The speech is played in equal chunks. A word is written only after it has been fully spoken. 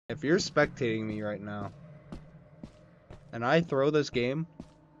If you're spectating me right now, and I throw this game,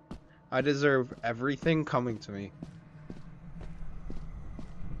 I deserve everything coming to me.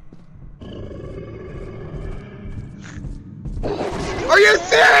 Are you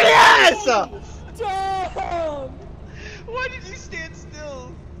serious? Damn! Why did you stand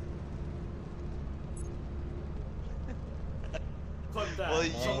still? Well,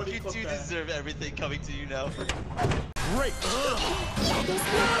 you do deserve everything coming to you now. Great!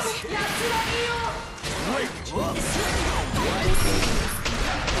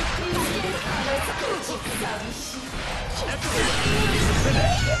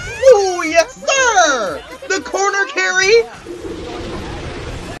 Ooh, yes sir! The corner carry!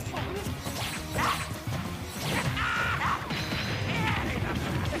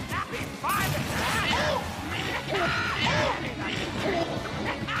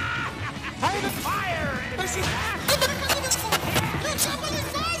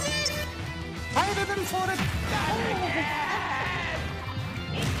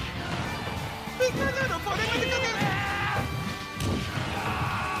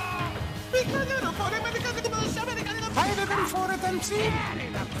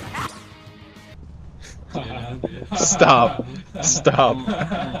 Stop. Stop.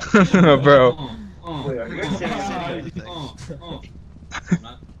 Bro.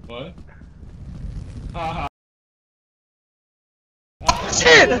 What?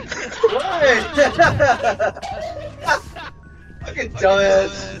 Shit! Fucking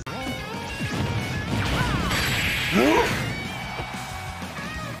dumbass.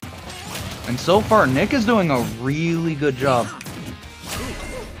 And so far, Nick is doing a really good job.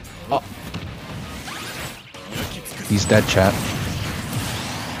 Oh. He's dead, chat.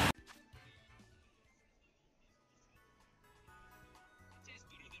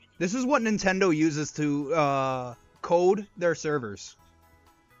 This is what Nintendo uses to code their servers.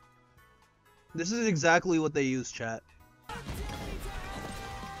 This is exactly what they use, chat.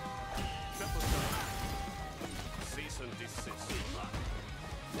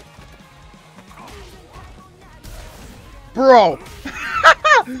 Bro!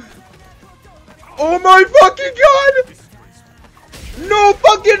 Oh my fucking god! No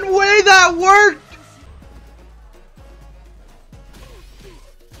fucking way that worked!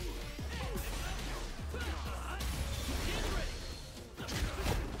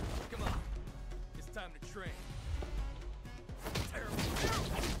 Come on. It's time to train.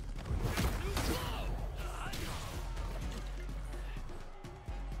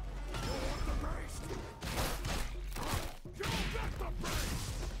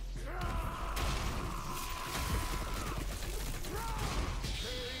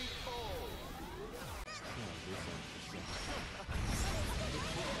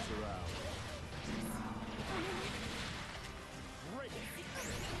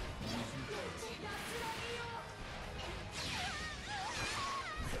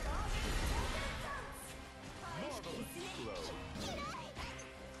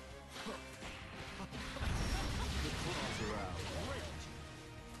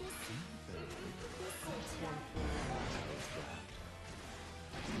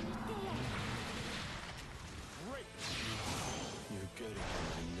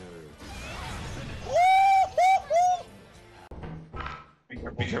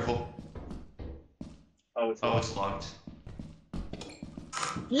 Be careful. Oh, it's locked.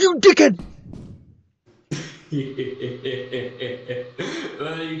 You dickhead!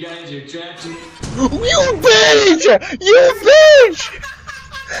 Well, you guys are trapped in... You bitch! You bitch!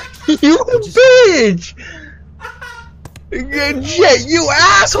 You bitch! Jet, you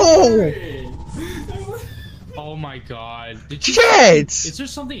asshole! Oh my god. Did you... Jet! Is there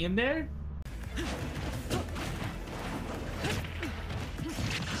something in there?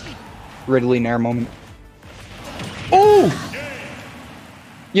 Ridley Nair moment. Oh!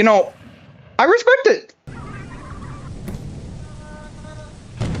 You know, I respect it.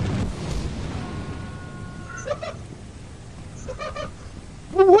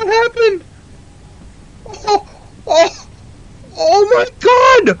 What happened? Oh my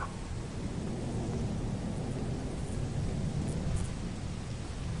god!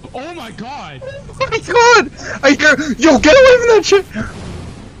 Oh my god! Oh my god! I hear. Yo, get away from that shit!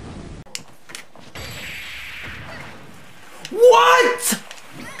 What?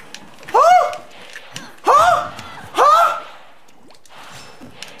 Huh? Huh? Huh?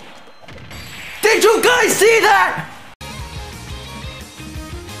 Did you guys see that?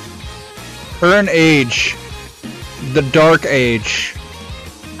 Current age. The Dark Age.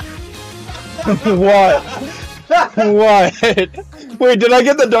 What? What? Wait, did I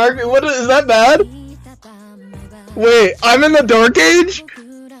get the dark? What is that bad? Wait, I'm in the Dark Age?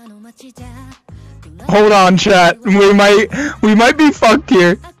 Hold on, chat. We might be fucked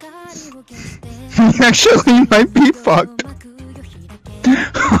here. We actually might be fucked.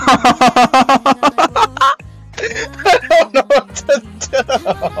 I don't know what to do.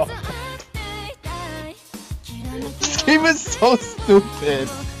 This game is so stupid.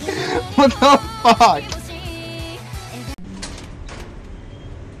 What the fuck?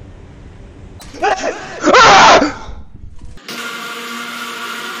 Ah!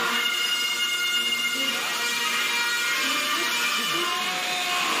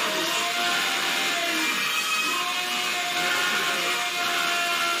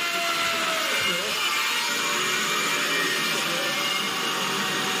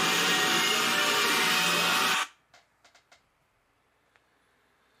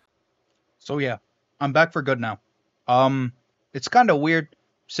 So yeah, I'm back for good now. It's kind of weird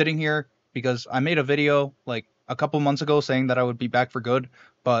sitting here because I made a video like a couple months ago saying that I would be back for good,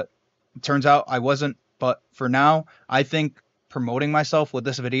 but it turns out I wasn't. But for now, I think promoting myself with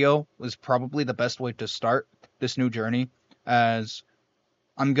this video was probably the best way to start this new journey, as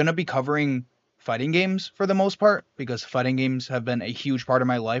I'm gonna be covering fighting games for the most part because fighting games have been a huge part of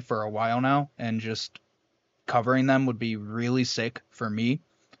my life for a while now, and just covering them would be really sick for me.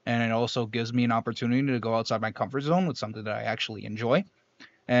 And it also gives me an opportunity to go outside my comfort zone with something that I actually enjoy.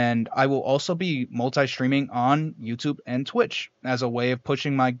 And I will also be multi-streaming on YouTube and Twitch as a way of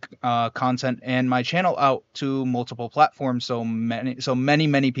pushing my content and my channel out to multiple platforms, so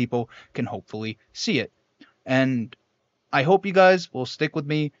many people can hopefully see it. And I hope you guys will stick with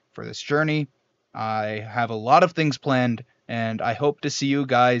me for this journey. I have a lot of things planned, and I hope to see you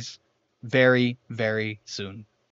guys very, very soon.